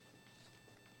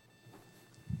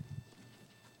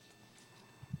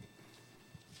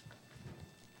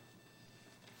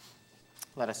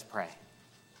Let us pray.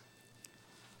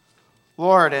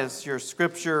 Lord, as your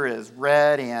scripture is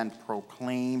read and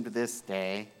proclaimed this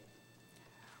day,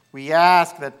 we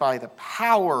ask that by the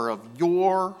power of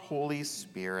your Holy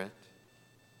Spirit,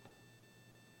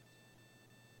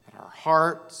 that our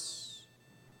hearts,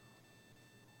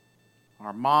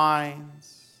 our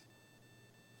minds,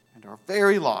 and our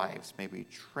very lives may be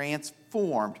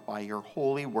transformed by your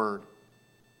holy word.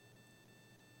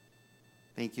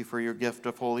 Thank you for your gift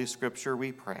of Holy Scripture,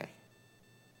 we pray.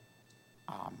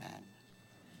 Amen.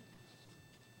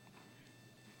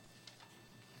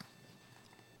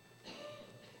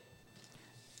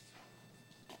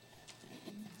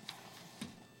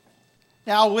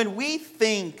 Now, when we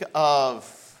think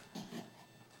of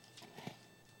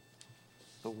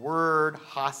the word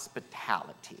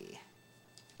hospitality,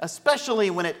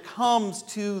 especially when it comes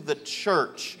to the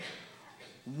church,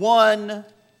 one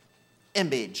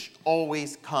image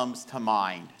always comes to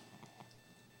mind: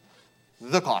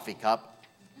 the coffee cup.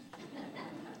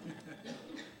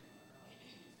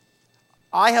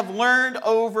 I have learned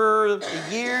over the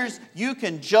years you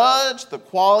can judge the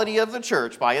quality of the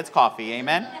church by its coffee.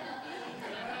 Amen?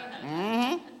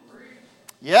 Mm-hmm.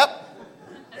 Yep.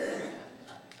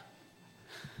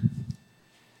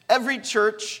 Every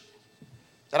church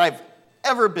that I've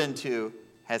ever been to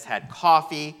has had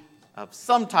coffee of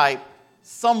some type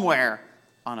somewhere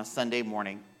on a Sunday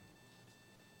morning.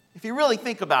 If you really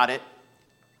think about it,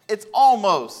 it's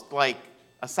almost like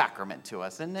a sacrament to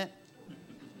us, isn't it?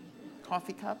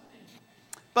 Coffee cup.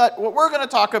 But what we're going to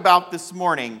talk about this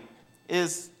morning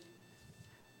is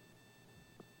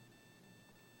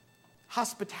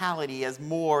hospitality as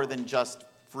more than just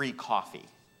free coffee.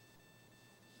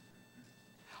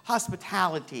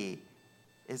 Hospitality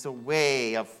is a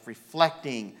way of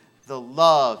reflecting the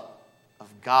love of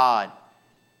God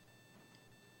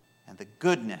and the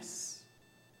goodness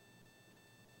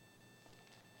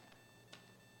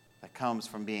that comes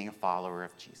from being a follower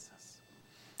of Jesus.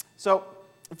 So,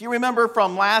 if you remember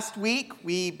from last week,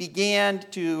 we began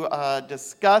to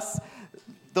discuss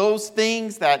those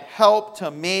things that help to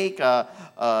make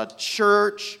a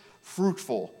church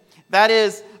fruitful. That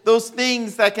is, those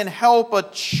things that can help a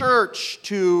church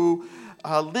to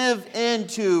live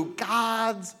into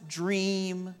God's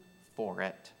dream for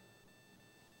it.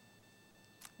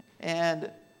 And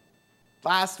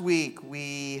last week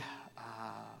we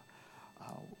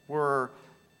were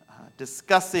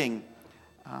discussing,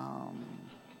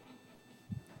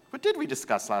 what did we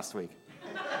discuss last week?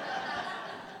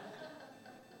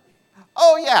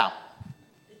 Oh, yeah.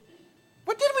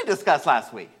 What did we discuss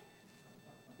last week?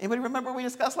 Anybody remember what we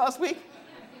discussed last week?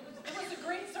 It was a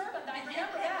great sermon. I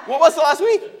remember that. What was it last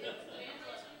week?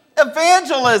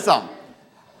 Evangelism.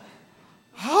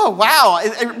 Oh, wow.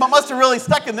 It must have really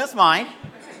stuck in this mind.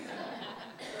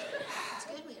 It's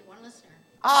good. We had one listener.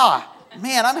 Ah,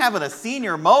 man, I'm having a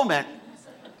senior moment.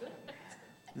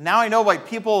 Now I know why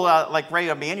people write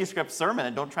a manuscript sermon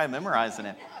and don't try memorizing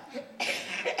it.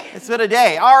 It's been a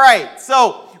day. All right,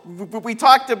 so we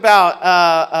talked about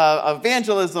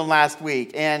evangelism last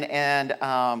week and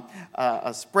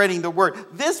spreading the word.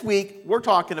 This week, we're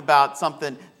talking about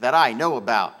something that I know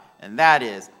about, and that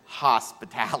is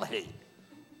hospitality.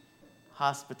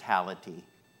 Hospitality.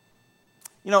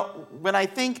 You know, when I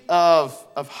think of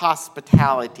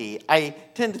hospitality, I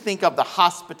tend to think of the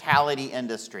hospitality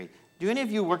industry. Do any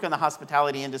of you work in the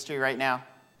hospitality industry right now?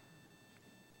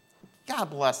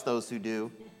 God bless those who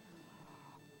do.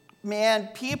 Man,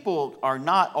 people are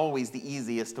not always the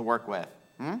easiest to work with.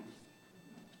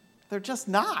 They're just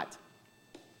not.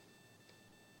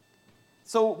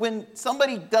 So when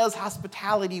somebody does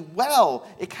hospitality well,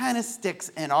 it kind of sticks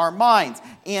in our minds.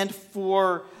 And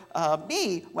for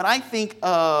me, when I think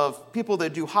of people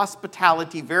that do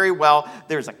hospitality very well,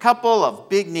 there's a couple of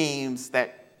big names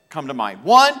that come to mind.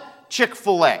 One,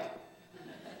 Chick-fil-A.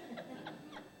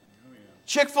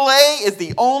 Chick-fil-A is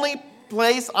the only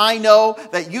place I know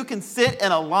that you can sit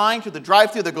in a line to the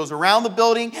drive-thru that goes around the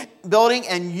building,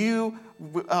 and you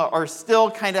are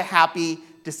still kind of happy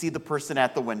to see the person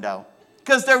at the window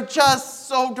because they're just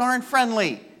so darn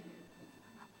friendly.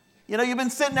 You know, you've been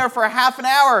sitting there for a half an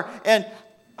hour, and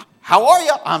how are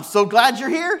you? I'm so glad you're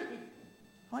here.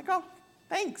 I'm like, oh,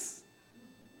 thanks.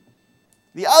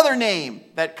 The other name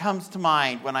that comes to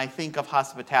mind when I think of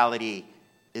hospitality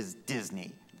is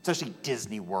Disney, especially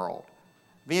Disney World.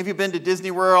 Have any of you been to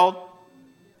Disney World?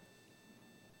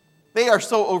 They are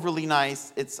so overly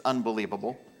nice, it's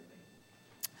unbelievable.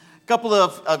 A couple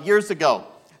of years ago,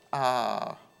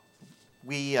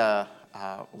 we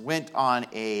went on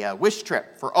a wish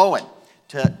trip for Owen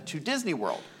to Disney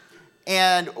World.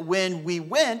 And when we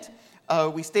went,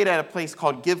 we stayed at a place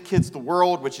called Give Kids the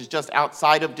World, which is just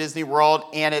outside of Disney World,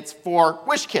 and it's for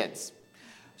Wish Kids.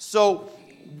 So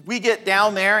we get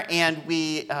down there, and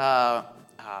we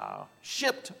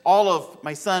shipped all of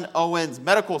my son Owen's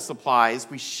medical supplies.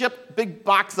 We shipped a big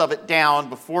box of it down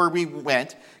before we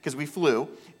went, because we flew.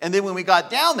 And then when we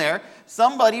got down there,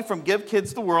 somebody from Give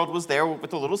Kids the World was there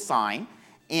with a little sign,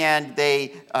 and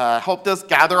they helped us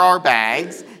gather our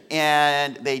bags,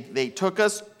 and they took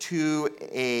us to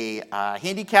a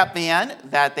handicap van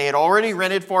that they had already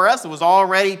rented for us. It was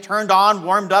already turned on,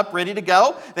 warmed up, ready to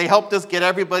go. They helped us get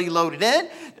everybody loaded in,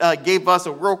 gave us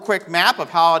a real quick map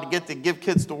of how to get to Give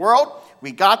Kids the World.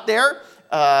 We got there.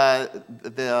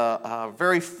 The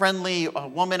very friendly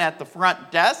woman at the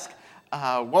front desk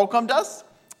welcomed us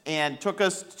and took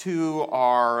us to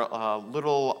our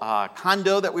little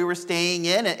condo that we were staying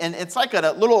in. And it's like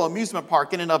a little amusement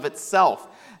park in and of itself.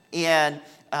 And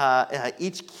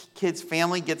each kid's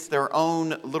family gets their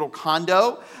own little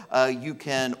condo. You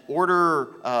can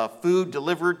order food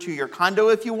delivered to your condo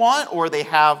if you want, or they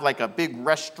have like a big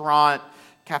restaurant,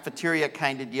 cafeteria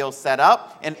kind of deal set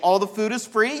up. And all the food is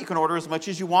free. You can order as much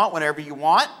as you want, whenever you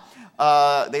want.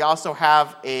 They also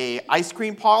have a ice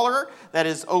cream parlor that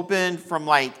is open from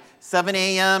like 7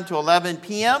 a.m. to 11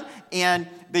 p.m. And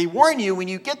they warn you when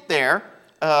you get there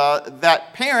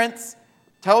that parents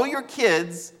tell your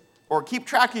kids or keep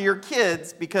track of your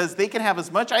kids, because they can have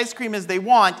as much ice cream as they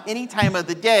want any time of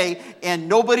the day, and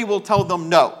nobody will tell them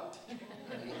no.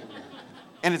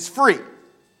 And it's free.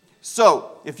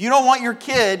 So if you don't want your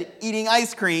kid eating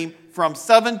ice cream from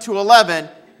 7 to 11,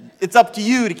 it's up to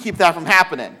you to keep that from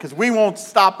happening, because we won't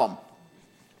stop them.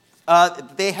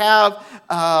 They have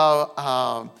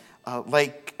a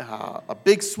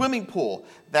big swimming pool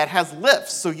that has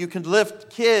lifts, so you can lift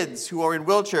kids who are in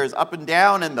wheelchairs up and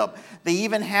down in them. They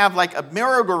even have like a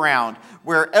merry-go-round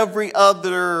where every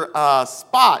other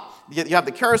spot, you have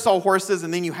the carousel horses,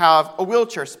 and then you have a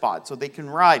wheelchair spot so they can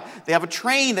ride. They have a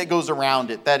train that goes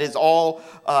around it that is all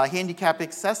handicap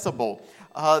accessible.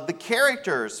 The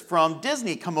characters from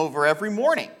Disney come over every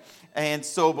morning. And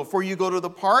so before you go to the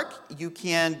park, you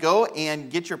can go and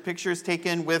get your pictures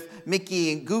taken with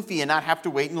Mickey and Goofy and not have to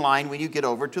wait in line when you get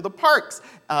over to the parks.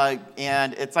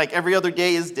 And it's like every other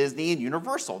day is Disney and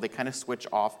Universal. They kind of switch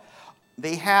off.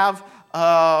 They have,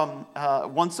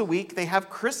 once a week, they have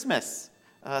Christmas.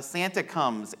 Santa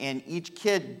comes, and each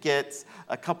kid gets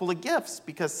a couple of gifts,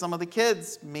 because some of the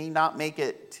kids may not make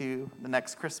it to the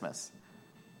next Christmas.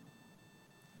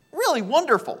 Really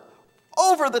wonderful,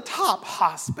 over-the-top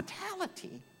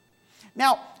hospitality.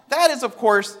 Now, that is, of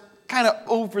course, kind of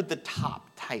over-the-top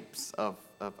types of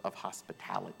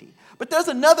hospitality. But there's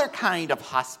another kind of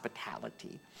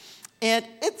hospitality, and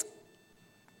it's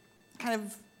kind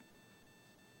of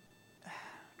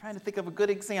trying to think of a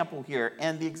good example here.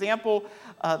 And the example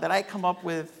that I come up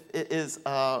with is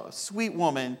a sweet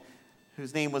woman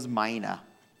whose name was Mina.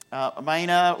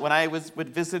 Mina, when I would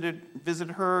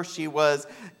visit her, she was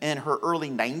in her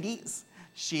early 90s.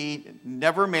 She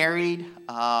never married,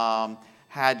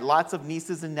 had lots of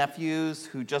nieces and nephews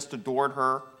who just adored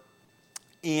her.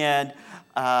 And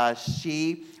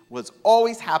she was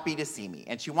always happy to see me.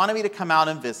 And she wanted me to come out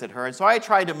and visit her. And so I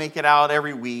tried to make it out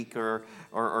every week or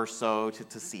so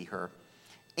to see her.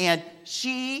 And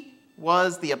she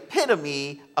was the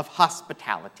epitome of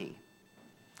hospitality.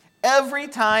 Every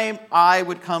time I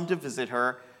would come to visit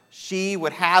her, she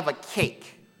would have a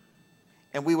cake.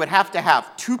 And we would have to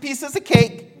have 2 pieces of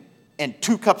cake and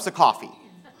 2 cups of coffee.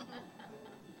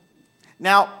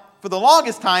 Now, for the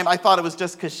longest time, I thought it was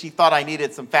just because she thought I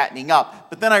needed some fattening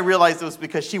up. But then I realized it was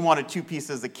because she wanted 2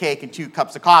 pieces of cake and 2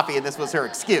 cups of coffee, and this was her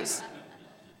excuse.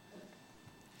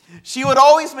 She would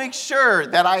always make sure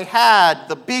that I had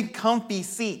the big comfy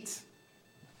seat.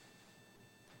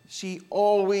 She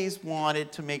always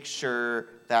wanted to make sure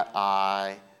that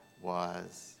I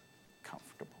was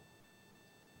comfortable.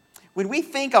 When we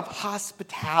think of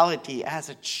hospitality as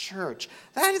a church,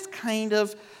 that is kind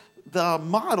of the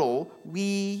model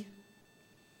we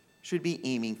should be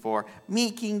aiming for,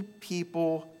 making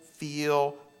people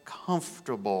feel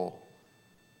comfortable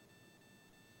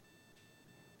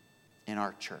in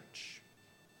our church,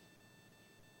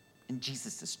 in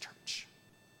Jesus' church.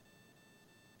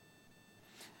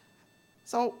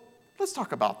 So let's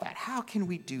talk about that. How can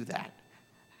we do that?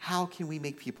 How can we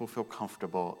make people feel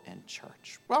comfortable in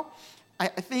church? Well, I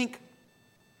think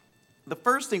the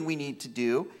first thing we need to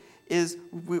do is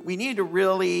we need to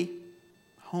really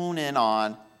hone in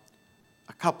on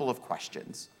a couple of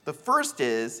questions. The first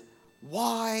is,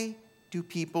 why do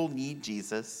people need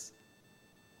Jesus?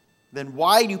 Then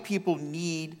why do people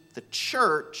need the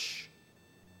church?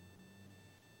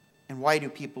 And why do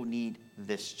people need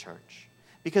this church?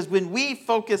 Because when we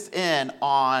focus in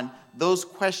on those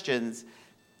questions,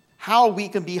 how we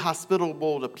can be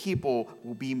hospitable to people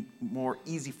will be more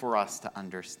easy for us to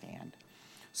understand.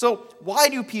 So why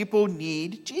do people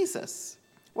need Jesus?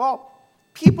 Well,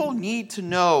 people need to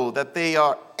know that they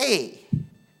are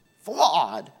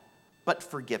flawed, but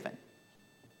forgiven.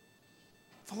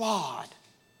 Flawed,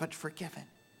 but forgiven.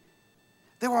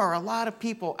 There are a lot of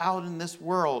people out in this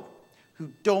world who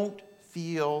don't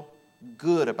feel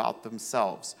good about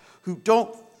themselves, who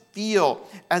don't feel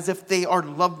as if they are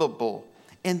lovable.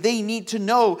 And they need to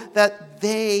know that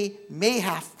they may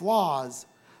have flaws,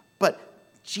 but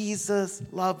Jesus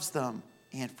loves them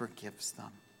and forgives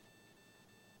them.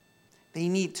 They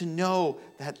need to know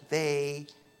that they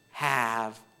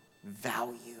have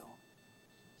value.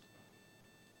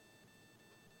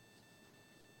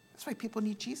 That's why people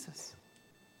need Jesus.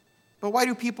 But why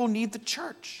do people need the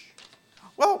church?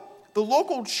 Well, the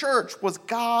local church was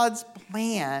God's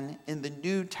plan in the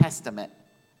New Testament.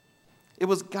 It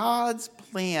was God's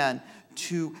plan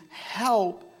to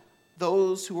help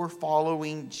those who were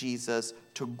following Jesus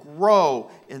to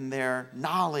grow in their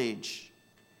knowledge,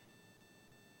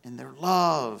 in their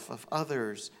love of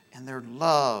others, and their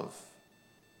love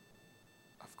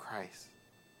of Christ.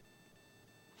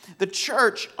 The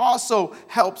church also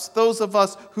helps those of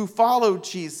us who follow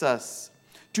Jesus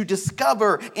to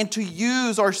discover and to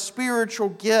use our spiritual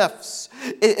gifts.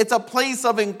 It's a place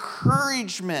of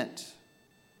encouragement.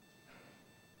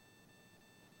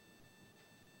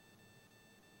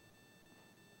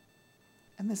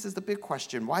 And this is the big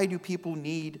question. Why do people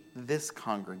need this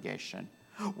congregation?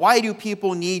 Why do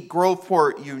people need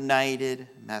Groveport United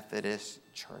Methodist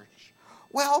Church?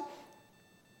 Well,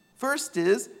 first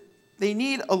is they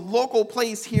need a local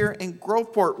place here in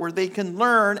Groveport where they can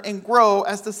learn and grow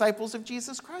as disciples of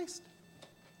Jesus Christ.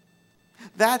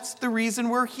 That's the reason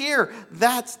we're here.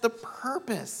 That's the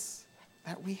purpose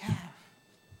that we have.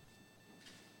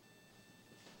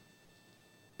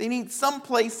 They need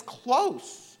someplace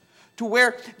close to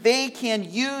where they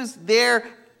can use their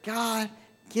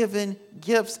God-given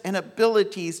gifts and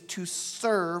abilities to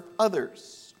serve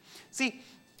others. See,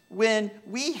 when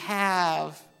we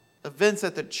have events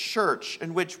at the church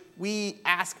in which we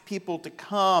ask people to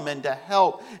come and to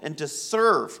help and to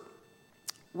serve,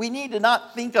 we need to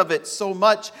not think of it so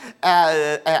much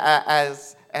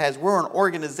as we're an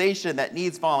organization that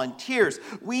needs volunteers.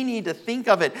 We need to think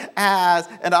of it as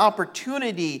an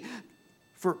opportunity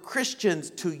for Christians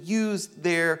to use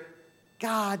their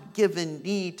God-given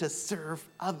need to serve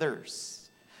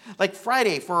others. Like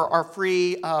Friday for our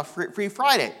free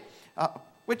Friday,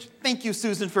 which thank you,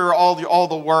 Susan, for all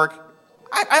the work.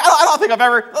 I don't think I've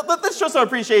ever. Let's show some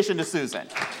appreciation to Susan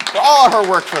for all of her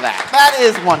work for that. That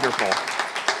is wonderful.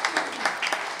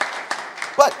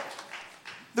 But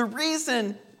the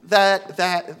reason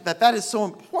that is so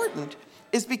important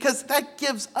is because that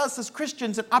gives us as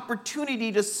Christians an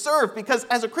opportunity to serve. Because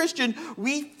as a Christian,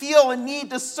 we feel a need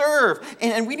to serve,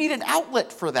 and we need an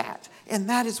outlet for that. And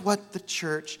that is what the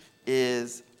church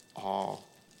is all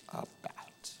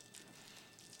about.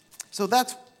 So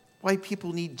that's why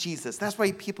people need Jesus. That's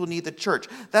why people need the church.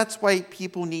 That's why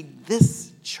people need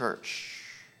this church.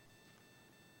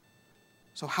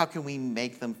 So how can we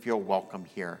make them feel welcome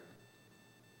here?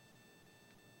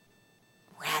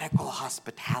 Radical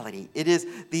hospitality. It is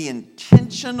the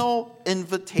intentional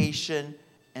invitation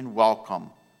and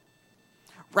welcome.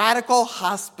 Radical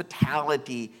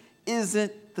hospitality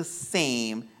isn't the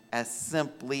same as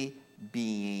simply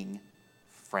being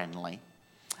friendly.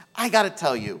 I got to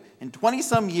tell you, in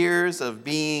 20-some years of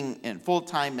being in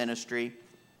full-time ministry,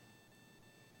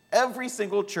 every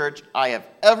single church I have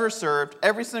ever served,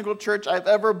 every single church I've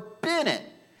ever been in,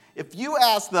 if you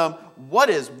ask them, what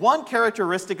is one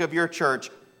characteristic of your church,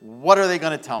 what are they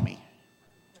going to tell me?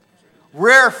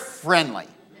 We're friendly.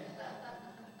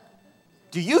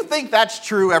 Do you think that's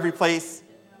true every place?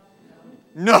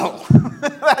 No,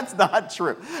 that's not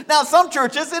true. Now, some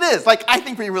churches it is. Like, I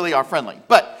think we really are friendly.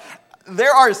 But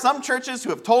there are some churches who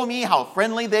have told me how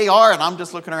friendly they are, and I'm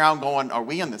just looking around going, are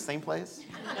we in the same place?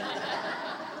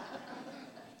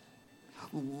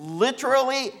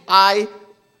 Literally, I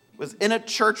was in a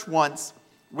church once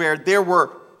where there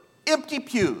were empty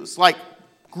pews, like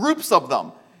groups of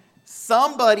them.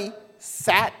 Somebody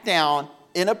sat down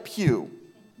in a pew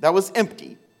that was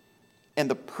empty, and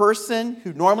the person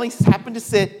who normally happened to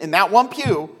sit in that one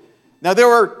pew, now there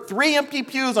were 3 empty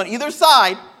pews on either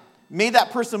side, made that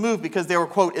person move because they were,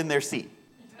 quote, in their seat.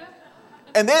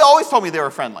 And they always told me they were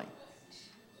friendly.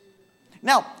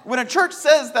 Now, when a church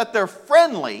says that they're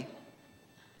friendly,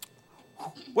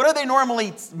 what are they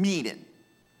normally meaning?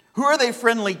 Who are they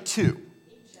friendly to?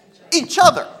 Each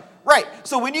other. Right.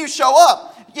 So when you show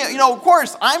up, of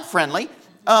course, I'm friendly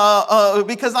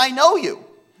because I know you.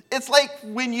 It's like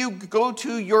when you go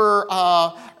to your,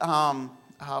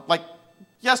 like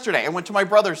yesterday, I went to my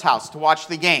brother's house to watch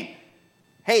the game.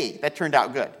 Hey, that turned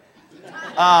out good.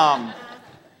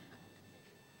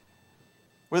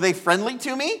 Were they friendly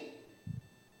to me?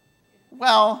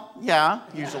 Well, yeah,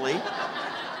 usually.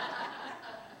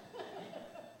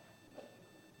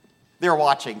 They're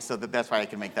watching, so that's why I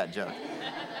can make that joke.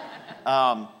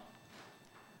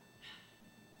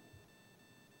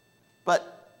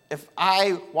 But if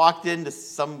I walked into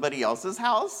somebody else's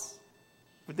house,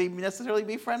 would they necessarily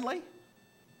be friendly?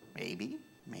 Maybe,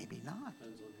 maybe not.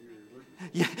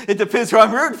 Yeah, it depends who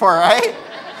I'm rooting for, right?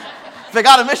 If I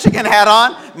got a Michigan hat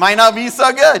on, might not be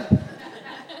so good.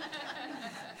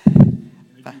 And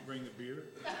if you bring the beer?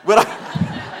 Would I?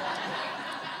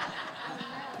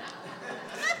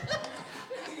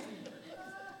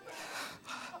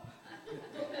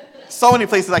 So many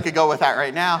places I could go with that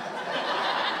right now.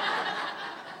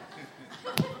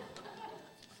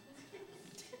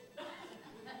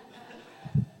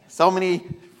 So many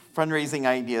fundraising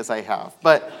ideas I have.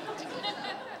 But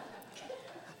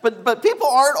people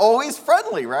aren't always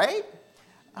friendly, right?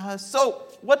 So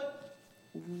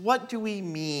what do we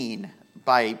mean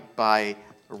by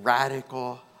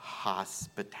radical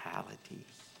hospitality?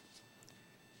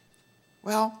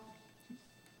 Well,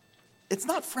 it's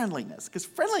not friendliness, because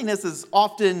friendliness is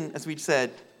often, as we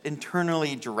said,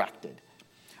 internally directed.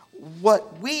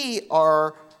 What we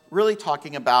are really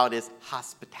talking about is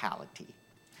hospitality.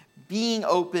 Being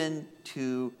open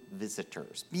to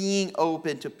visitors, being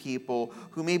open to people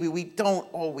who maybe we don't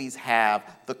always have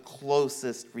the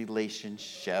closest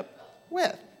relationship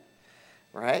with,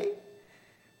 right?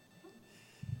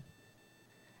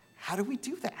 How do we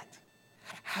do that?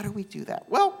 How do we do that?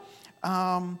 Well,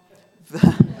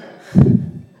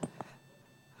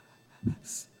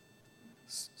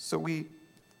 so we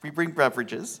bring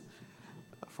beverages,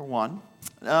 for one,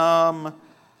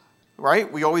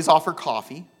 right? We always offer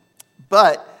coffee.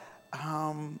 But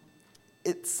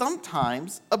it's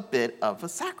sometimes a bit of a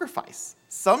sacrifice.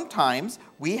 Sometimes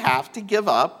we have to give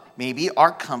up maybe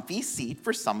our comfy seat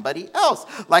for somebody else.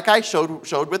 Like I showed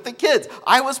with the kids.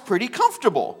 I was pretty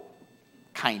comfortable,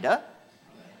 kinda.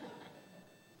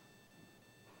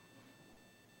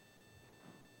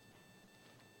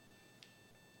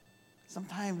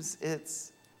 Sometimes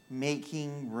it's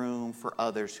making room for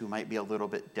others who might be a little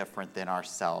bit different than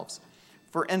ourselves.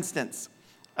 For instance,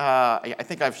 I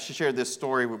think I've shared this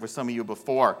story with some of you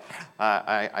before.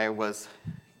 I was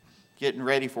getting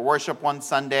ready for worship one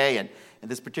Sunday, and in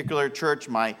this particular church,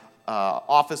 my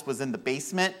office was in the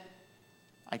basement.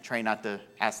 I try not to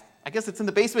ask. I guess it's in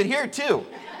the basement here, too.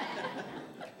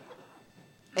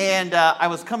 And I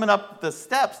was coming up the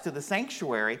steps to the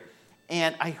sanctuary,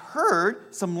 and I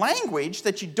heard some language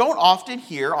that you don't often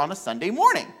hear on a Sunday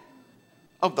morning,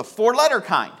 of the 4-letter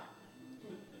kind.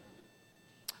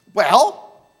 Well,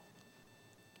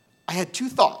 I had two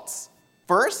thoughts.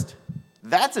 First,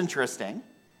 that's interesting.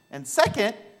 And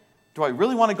second, do I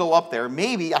really want to go up there?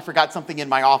 Maybe I forgot something in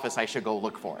my office. I should go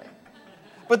look for it.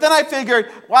 But then I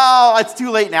figured, well, it's too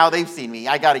late now. They've seen me.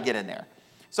 I got to get in there.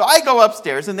 So I go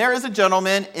upstairs, and there is a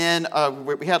gentleman in,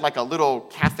 we had like a little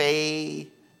cafe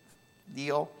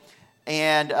deal.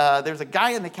 And there's a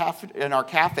guy in our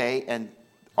cafe, and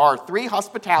our 3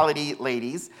 hospitality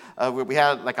ladies. We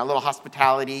had like a little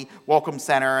hospitality welcome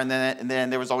center, and then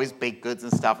there was always baked goods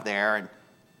and stuff there. And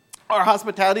our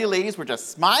hospitality ladies were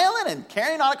just smiling and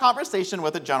carrying on a conversation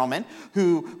with a gentleman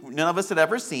who none of us had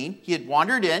ever seen. He had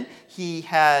wandered in. He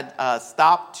had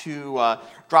stopped to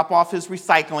drop off his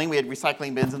recycling. We had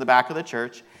recycling bins in the back of the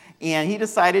church. And he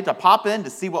decided to pop in to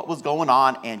see what was going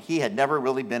on. And he had never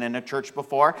really been in a church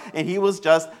before. And he was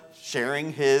just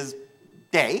sharing his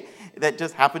day that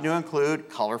just happened to include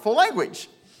colorful language.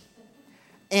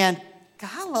 And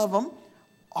God love them,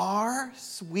 our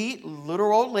sweet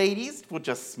little old ladies were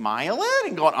just smiling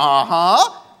and going, uh-huh.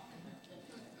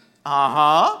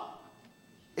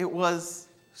 It was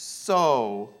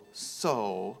so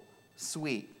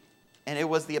sweet. And it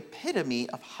was the epitome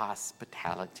of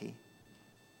hospitality.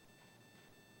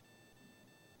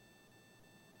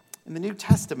 In the New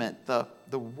Testament, the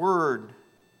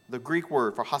Greek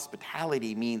word for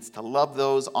hospitality means to love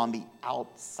those on the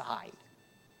outside.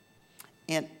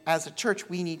 And as a church,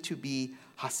 we need to be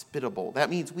hospitable. That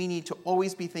means we need to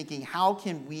always be thinking, how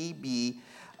can we be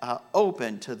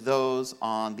open to those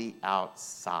on the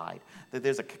outside?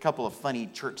 There's a couple of funny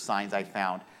church signs I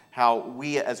found, how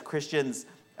we as Christians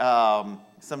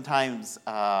sometimes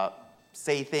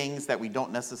say things that we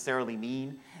don't necessarily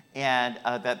mean. And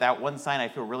that one sign, I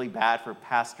feel really bad for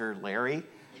Pastor Larry,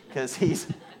 because he's...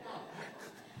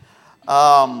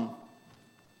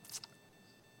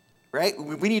 right?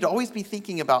 We need to always be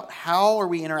thinking about how are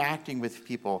we interacting with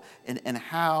people, and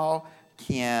how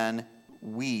can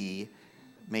we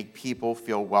make people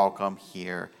feel welcome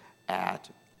here at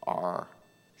our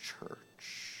church.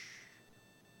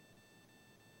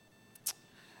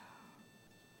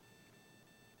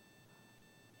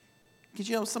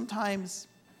 Because,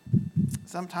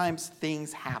 sometimes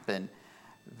things happen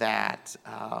that,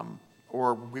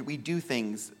 or we do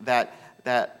things that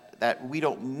we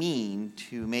don't mean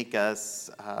to make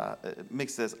us,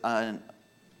 makes us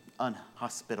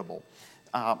unhospitable.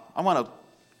 I want to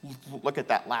look at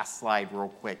that last slide real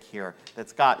quick here.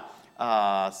 That's got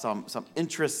some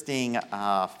interesting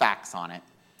facts on it.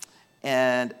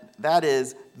 And that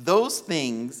is those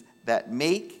things that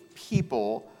make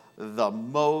people the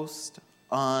most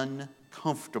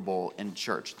uncomfortable in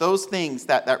church. Those things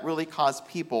that really cause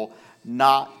people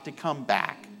not to come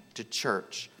back to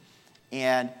church.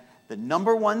 And the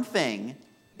number one thing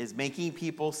is making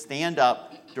people stand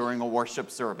up during a worship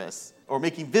service, or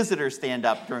making visitors stand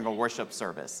up during a worship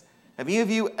service. Have any of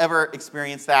you ever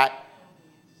experienced that?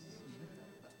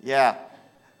 Yeah.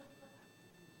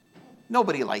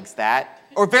 Nobody likes that,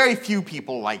 or very few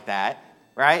people like that,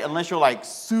 right? Unless you're like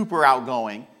super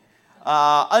outgoing.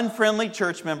 Unfriendly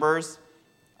church members.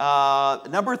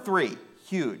 Number 3,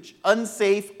 huge,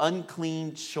 unsafe,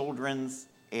 unclean children's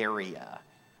area.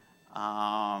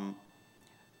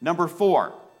 Number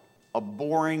 4, a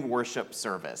boring worship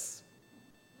service.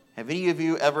 Have any of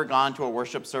you ever gone to a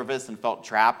worship service and felt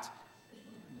trapped?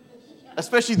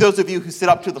 Especially those of you who sit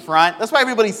up to the front. That's why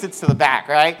everybody sits to the back,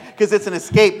 right? Because it's an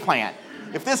escape plan.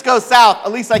 If this goes south,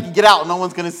 at least I can get out and no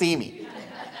one's going to see me.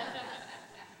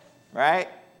 Right?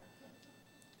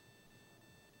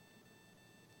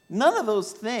 None of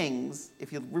those things,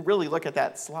 if you really look at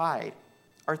that slide,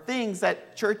 are things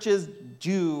that churches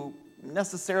do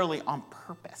necessarily on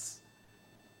purpose.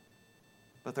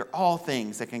 But they're all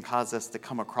things that can cause us to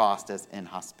come across as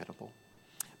inhospitable.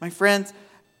 My friends,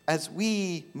 as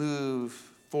we move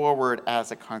forward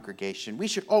as a congregation, we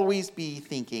should always be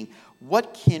thinking,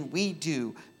 what can we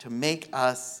do to make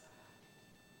us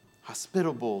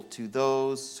hospitable to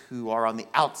those who are on the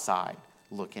outside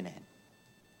looking in?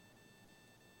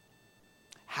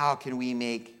 How can we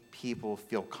make people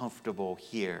feel comfortable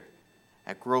here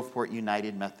at Groveport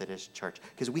United Methodist Church?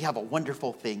 Because we have a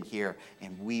wonderful thing here,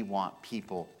 and we want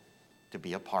people to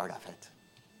be a part of it.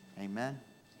 Amen?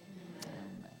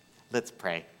 Amen. Let's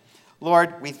pray.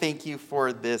 Lord, we thank you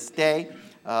for this day,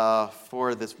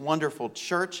 for this wonderful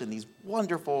church and these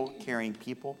wonderful, caring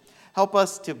people. Help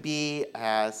us to be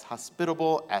as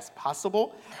hospitable as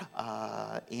possible,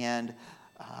 and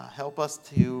help us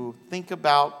to think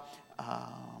about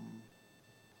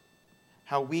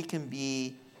how we can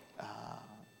be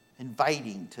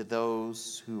inviting to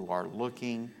those who are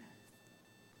looking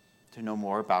to know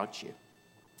more about you.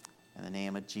 In the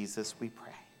name of Jesus, we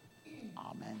pray.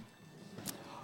 Amen.